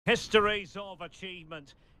Histories of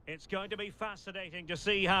achievement. It's going to be fascinating to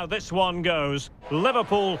see how this one goes.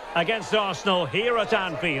 Liverpool against Arsenal here at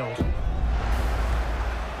Anfield.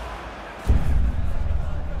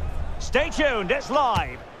 Stay tuned, it's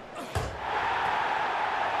live.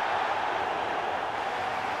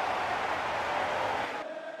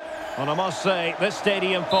 Well, I must say, this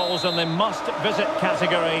stadium falls in the must-visit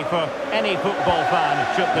category for any football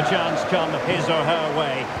fan, should the chance come his or her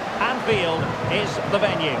way. Anfield is the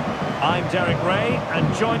venue. I'm Derek Ray, and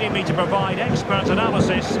joining me to provide expert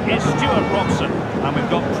analysis is Stuart Robson. And we've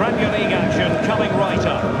got Premier League action coming right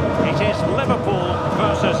up. It is Liverpool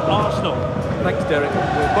versus Arsenal. Thanks, Derek.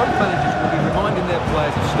 Well, both managers will be reminding their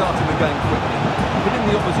players of starting the game quickly, hitting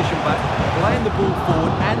the opposition back, playing the ball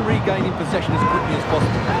forward and regaining possession as quickly as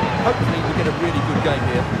possible. Hopefully we get a really good game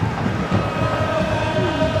here.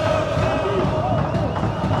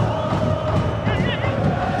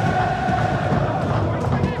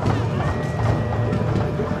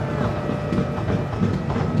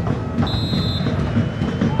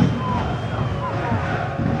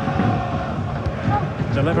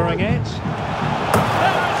 Delivering it. There it is!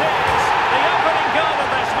 The opening goal of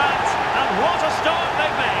this match, and what a start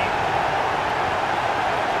they've made!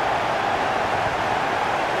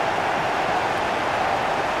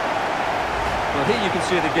 Well, here you can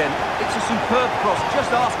see it again. It's a superb cross,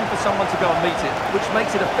 just asking for someone to go and meet it, which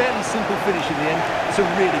makes it a fairly simple finish in the end. It's a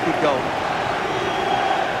really good goal.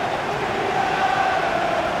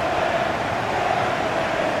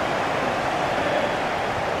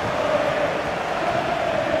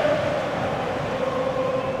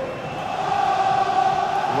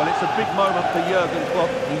 Well, it's a big moment for Jurgen Klopp.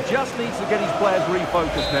 He just needs to get his players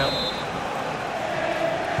refocused now.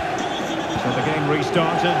 So the game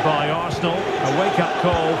restarted by Arsenal. A wake-up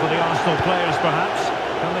call for the Arsenal players, perhaps.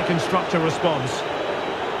 Can they construct a response?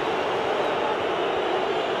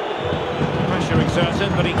 Pressure exerted,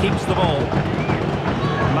 but he keeps the ball.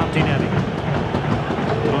 Martinelli.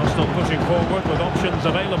 Arsenal pushing forward with options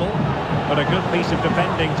available, but a good piece of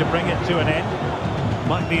defending to bring it to an end.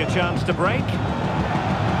 Might be a chance to break.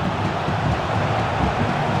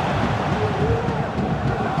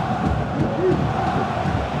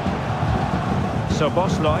 So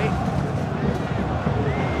Bosley.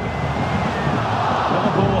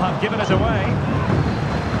 Liverpool have given it away.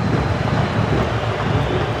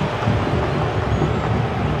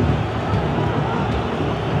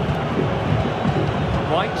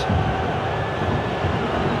 White.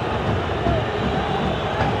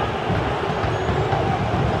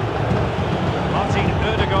 Martin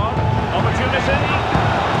Ødegaard. Opportunity.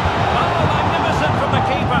 Oh, magnificent from the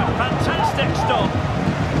keeper. Fantastic stop.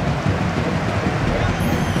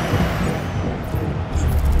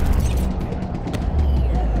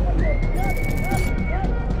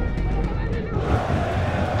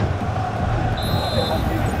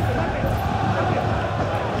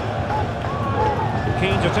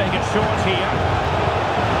 Keen to take it short here.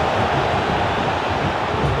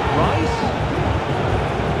 Rice.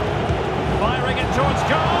 Firing it towards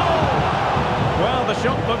goal. Well, the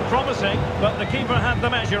shot looked promising, but the keeper had the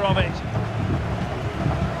measure of it.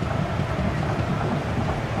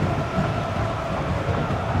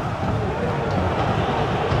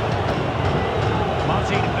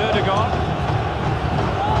 Martin Ødegaard.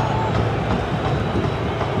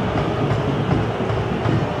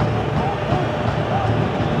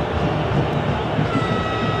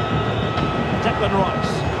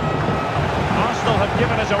 Rice. Arsenal have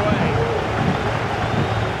given it away.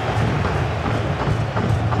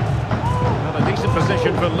 Well, a decent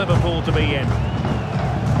position for Liverpool to be in.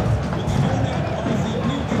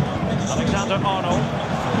 Alexander-Arnold.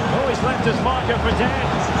 Oh, he's left his marker for dead.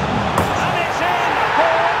 And it's in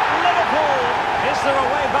for Liverpool. Is there a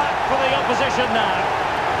way back for the opposition now?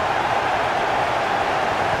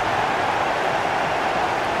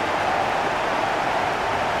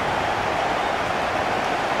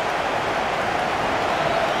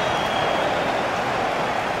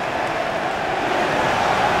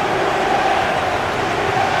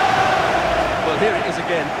 Here it is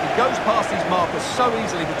again. He goes past his markers so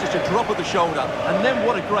easily with just a drop of the shoulder. And then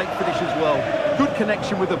what a great finish as well. Good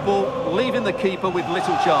connection with the ball, leaving the keeper with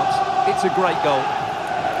little chance. It's a great goal.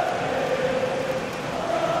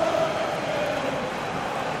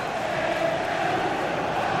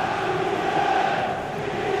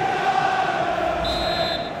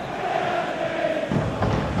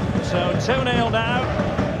 So 2-0 now.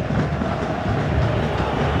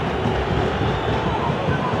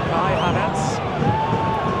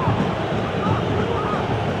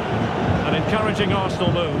 An encouraging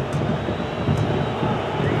Arsenal move.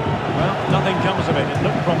 Well, nothing comes of it. It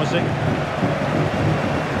looked promising.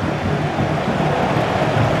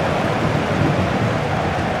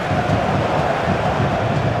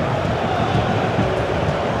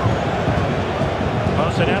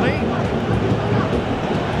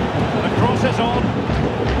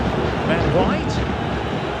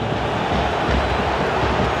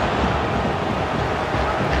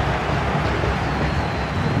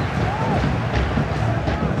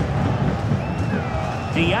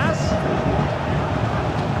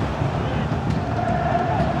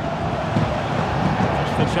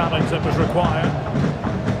 challenge that was required.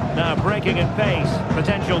 Now breaking at pace,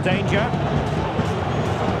 potential danger.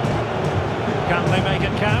 Can they make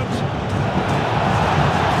it count?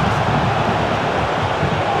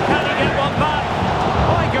 Can he get one back?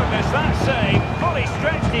 My goodness, that save. Fully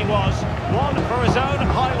stretched he was. One for his own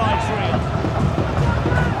highlights reel.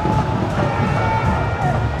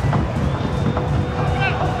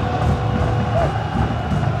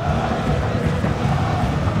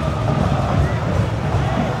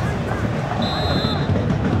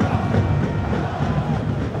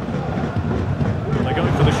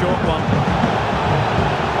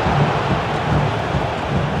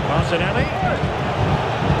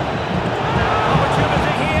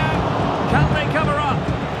 Opportunity here. Can they cover up?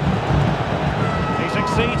 He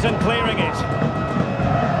succeeds in clearing it.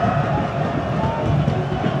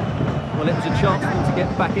 Well, it was a chance for them to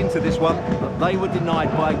get back into this one, but they were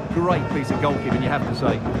denied by a great piece of goalkeeping, you have to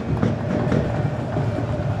say.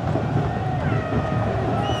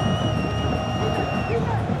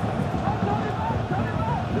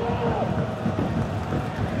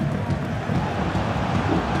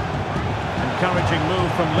 Encouraging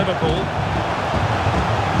move from Liverpool.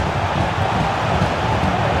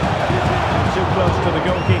 Too close to the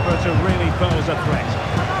goalkeeper to really pose a threat.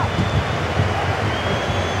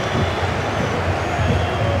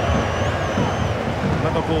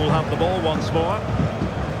 Liverpool have the ball once more.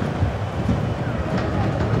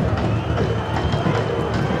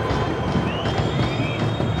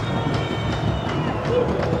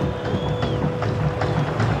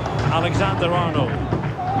 Alexander-Arnold.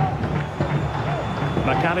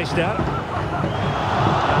 McAllister.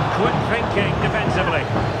 And quick thinking defensively.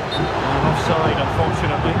 Offside,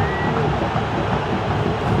 unfortunately.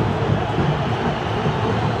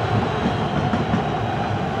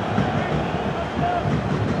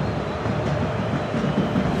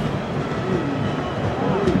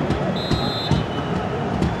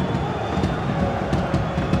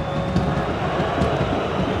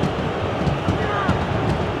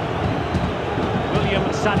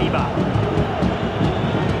 Saliba.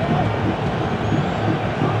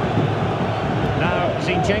 Now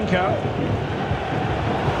Zinchenko.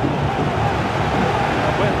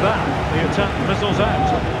 With that, the attack fizzles out.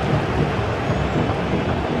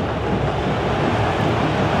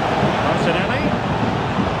 Martinelli.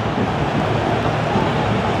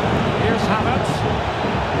 Here's Havertz.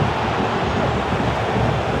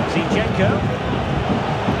 Zinchenko.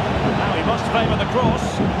 Now he must favour the cross.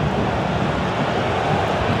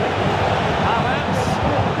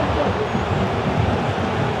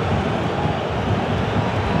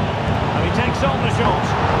 On the shot,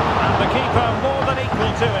 and the keeper more than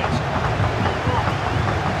equal to it.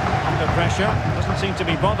 Under pressure, doesn't seem to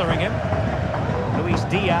be bothering him. Luis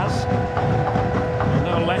Diaz.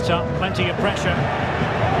 No let up, plenty of pressure.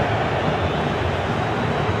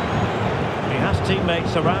 He has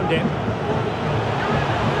teammates around him.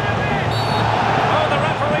 Oh, the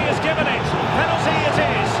referee has given it. Penalty it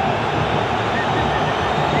is.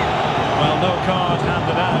 Well, no card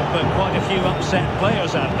handed out, but quite a few upset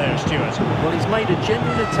players out there, Stuart. Well, he's made a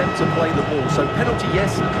genuine attempt to play the ball, so penalty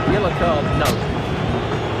yes, yellow card no.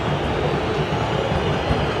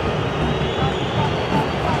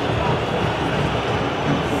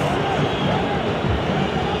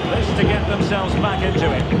 This to get themselves back into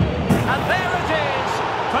it. And there it is!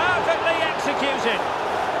 Perfectly executed!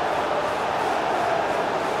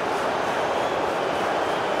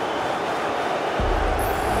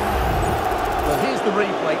 The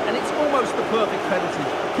replay, and it's almost the perfect penalty.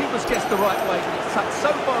 Keeper's guessed the right way, but it's tucked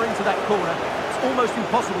so far into that corner, it's almost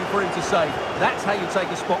impossible for him to save. That's how you take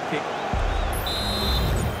a spot kick.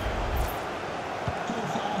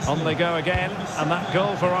 On they go again, and that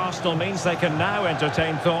goal for Arsenal means they can now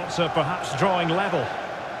entertain thoughts of perhaps drawing level.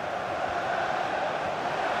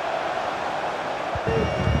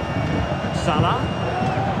 Salah.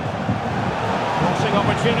 Crossing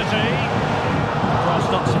opportunity.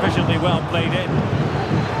 Cross not sufficiently well played in.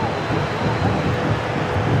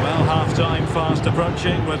 Well, half-time fast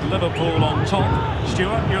approaching with Liverpool on top.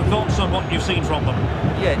 Stuart, your thoughts on what you've seen from them?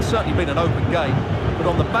 Yeah, it's certainly been an open game, but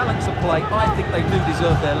on the balance of play, I think they do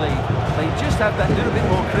deserve their lead. They just have that little bit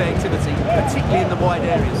more creativity, particularly in the wide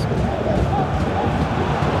areas.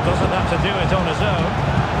 Doesn't have to do it on his own.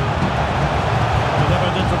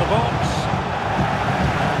 Delivered into the box.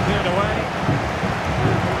 Cleared away.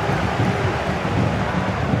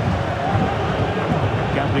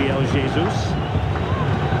 Gabriel Jesus.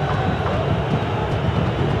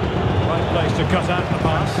 Right place to cut out the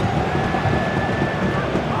pass.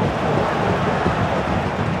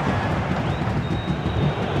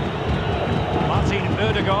 Martin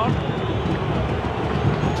Ødegaard.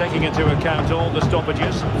 taking into account all the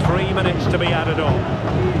stoppages. 3 minutes to be added on.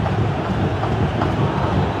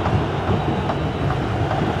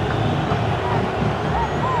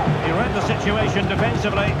 He read the situation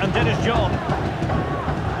defensively and did his job.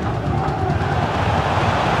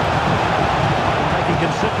 Making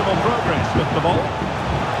considerable progress with the ball.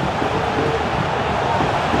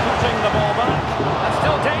 Putting the ball back. And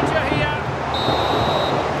still danger here.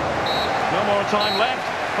 No more time left.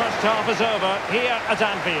 First half is over here at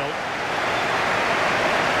Anfield.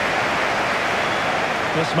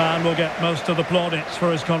 This man will get most of the plaudits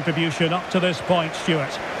for his contribution up to this point,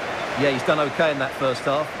 Stuart. Yeah, he's done okay in that first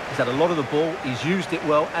half. He's had a lot of the ball, he's used it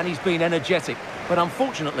well, and he's been energetic. But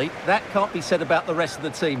unfortunately, that can't be said about the rest of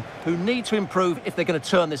the team, who need to improve if they're going to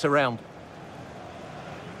turn this around.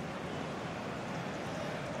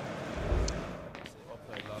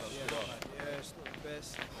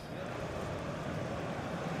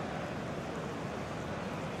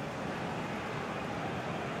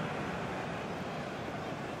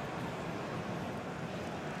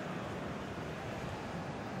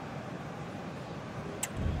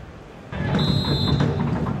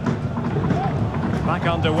 Back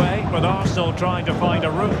underway with Arsenal trying to find a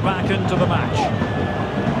route back into the match.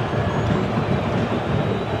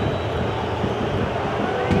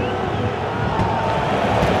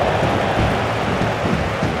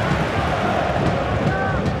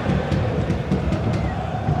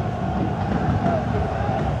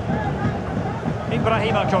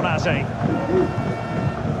 Ibrahima Konate.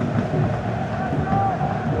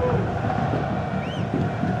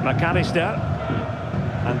 McAllister.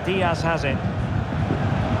 And Diaz has it.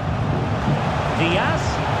 Diaz.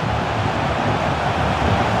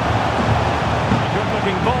 A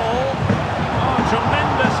good-looking ball. Oh,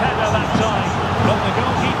 tremendous header that time. But the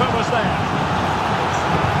goalkeeper was there.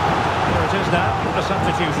 Here it is now, the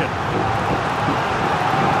substitution.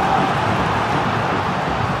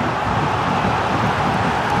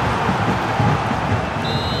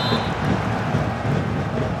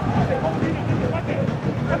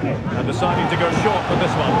 And deciding to go short with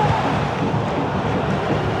this one.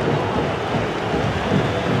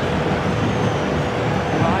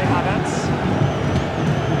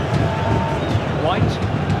 White,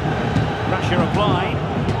 pressure applied.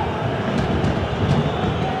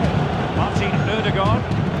 Martin Ødegaard.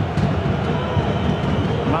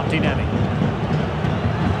 Martinelli.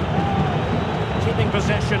 Keeping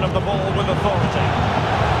possession of the ball with authority.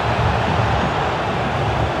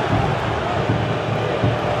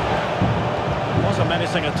 Was a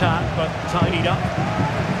menacing attack, but tidied up.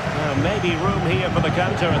 Maybe room here for the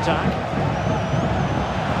counter-attack.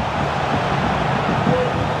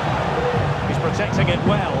 Protecting it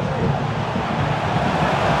well.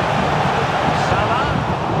 Salah,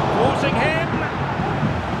 thwarting him.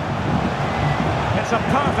 It's a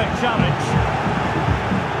perfect challenge.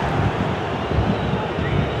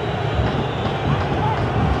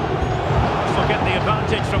 So get the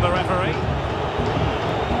advantage from the referee.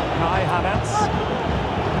 Kai Havertz.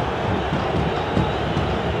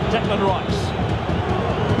 Declan Rice.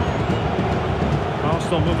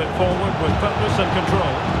 Arsenal move it forward with purpose and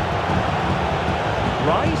control.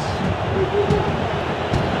 Rice.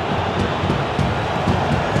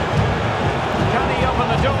 Can he open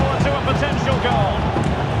the door to a potential goal?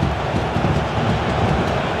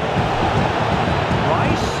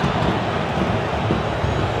 Rice.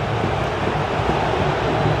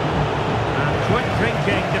 And quick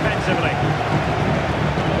thinking defensively.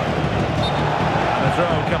 And a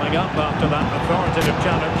throw coming up after that authoritative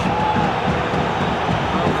challenge.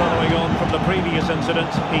 Well, following on from the previous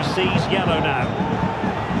incident, he sees yellow now.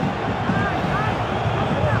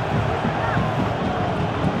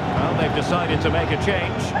 They've decided to make a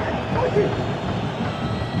change.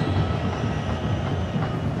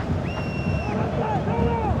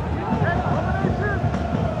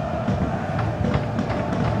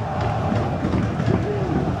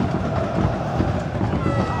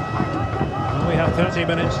 Well, we have 30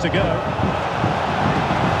 minutes to go.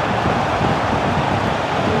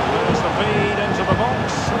 There's the feed into the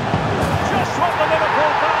box. Just what the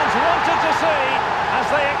Liverpool fans wanted to see as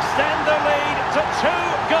they extend the lead to 2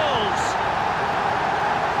 goals.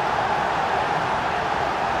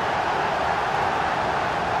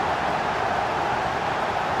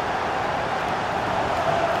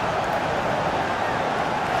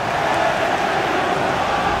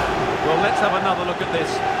 Well, let's have another look at this.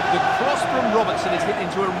 The cross from Robertson is hit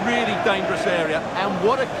into a really dangerous area, and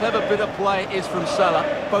what a clever bit of play it is from Salah,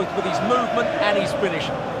 both with his movement and his finish.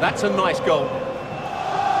 That's a nice goal.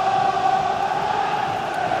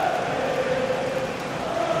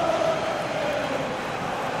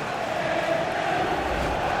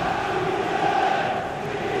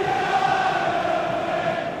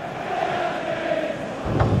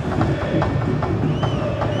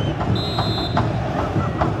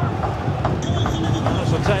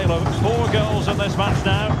 goals in this match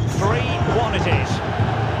now. 3-1 it is.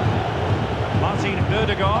 Martin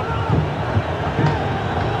Ødegaard.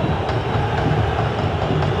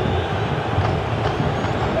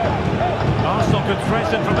 Arsenal could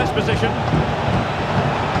threaten from this position.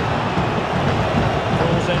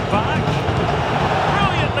 Pulls it back.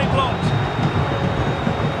 Brilliantly blocked.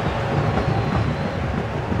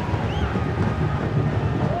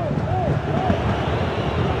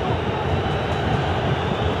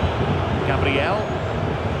 Gabriel.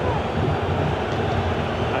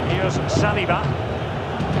 And here's Saliba.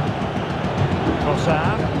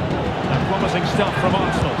 Trossard. And promising stuff from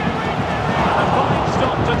Arsenal. And a fine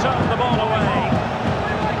stop to turn the ball away.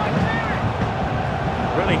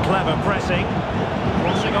 Really clever pressing.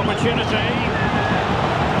 Crossing opportunity.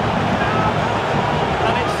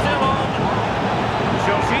 And it's still on.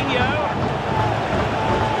 Jorginho.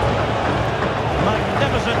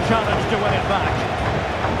 Magnificent challenge to win it back.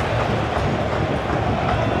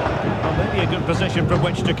 Well, maybe a good position from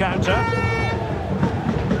which to counter.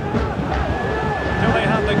 Do they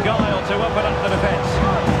have the guile to open up the defence?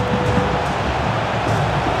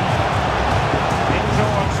 In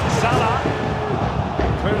towards Salah.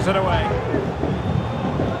 Clears it away.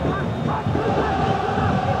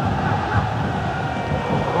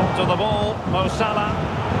 Onto the ball, Mo Salah.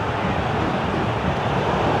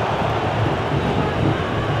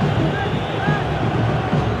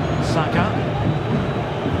 Saka.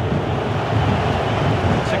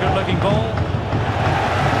 It's a good-looking ball.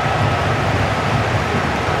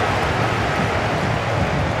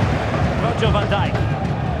 Virgil van Dijk.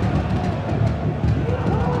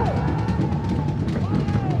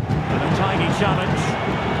 And a tiny challenge.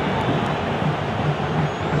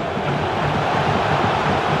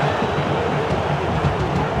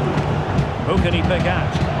 Who can he pick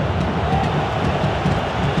out?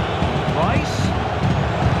 Rice.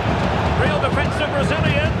 Real defensive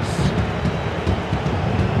resilience.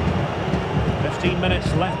 15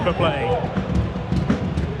 minutes left for play.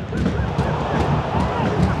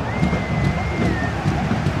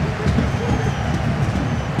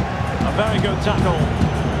 A very good tackle.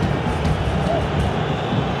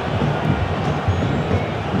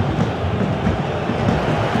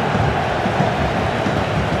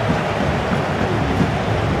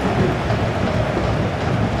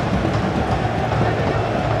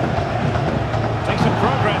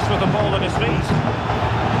 With the ball at his feet.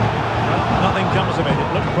 Well, nothing comes of it. It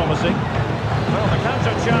looked promising. Well, the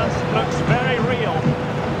counter chance looks very real.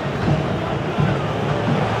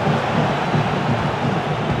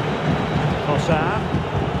 Trossard.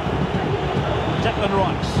 Declan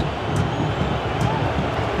Rice.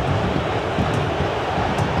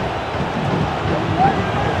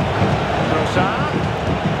 Trossard.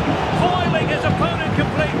 Foiling his opponent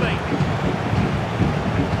completely.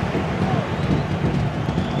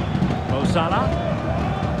 Salah.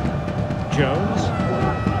 Jones.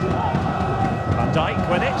 Van Dijk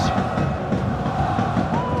with it.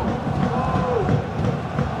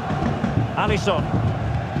 Alisson.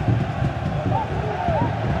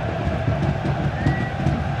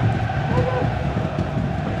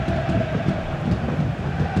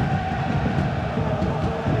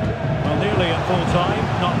 Well, nearly at full time,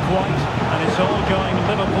 not quite, and it's all going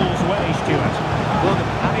Liverpool's way, Stuart.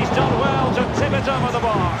 And he's done well to tip it over the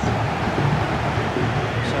bar.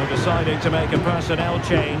 Deciding to make a personnel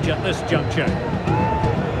change at this juncture.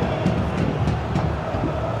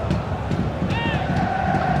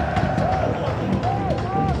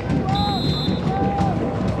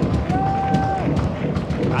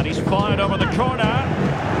 And he's fired over the corner.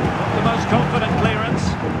 Not the most confident clearance.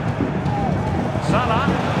 Salah.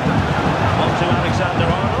 On to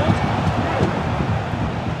Alexander-Arnold.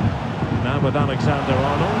 Now with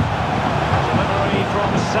Alexander-Arnold. Delivery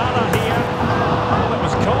from Salah here. Well, it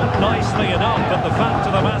was caught nicely enough, but the fact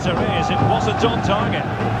of the matter is it wasn't on target.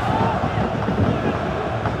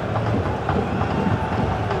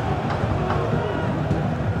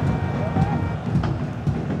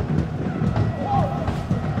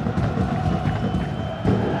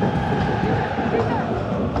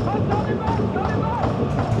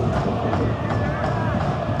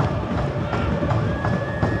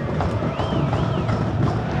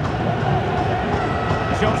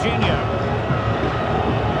 Jorginho.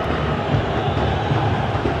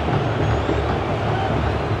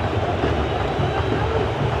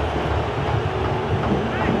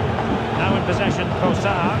 Possession,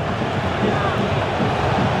 Trossard.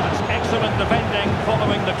 That's excellent defending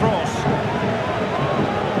following the cross.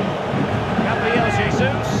 Gabriel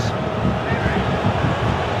Jesus.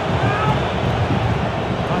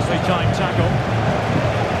 Nicely timed tackle.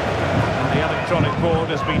 And the electronic board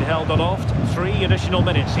is has been held aloft. 3 additional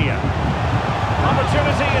minutes here.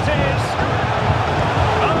 Opportunity it is.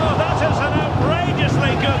 Oh, that is an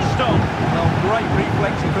outrageously good stop. Well, great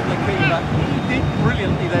reflection from the keeper. He did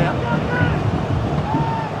brilliantly there.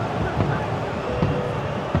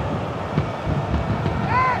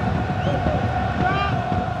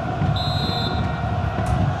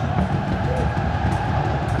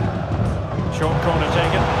 Short corner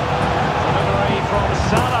taken. Delivery from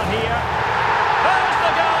Salah here. There's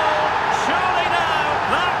the goal! Surely now,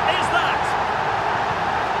 that is that!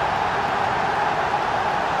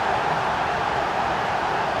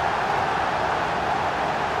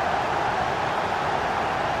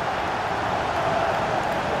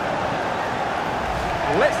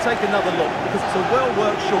 Let's take another look, because it's a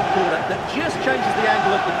well-worked short corner that just changes the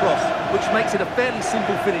angle of the cross, which makes it a fairly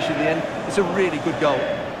simple finish in the end. It's a really good goal.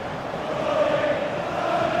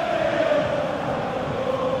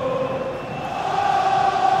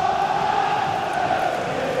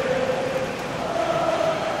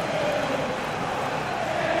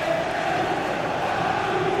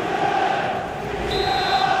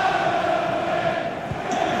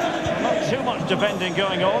 Too much defending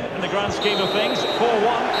going on in the grand scheme of things. 4-1,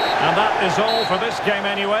 and that is all for this game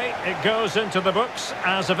anyway. It goes into the books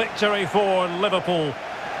as a victory for Liverpool.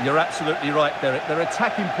 You're absolutely right, Derek. Their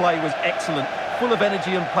attacking play was excellent, full of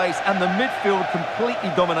energy and pace, and the midfield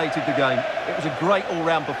completely dominated the game. It was a great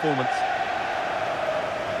all-round performance.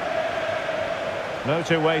 No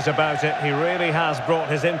two ways about it. He really has brought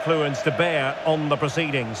his influence to bear on the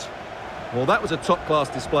proceedings. Well, that was a top-class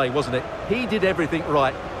display, wasn't it? He did everything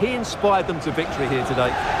right. He inspired them to victory here today.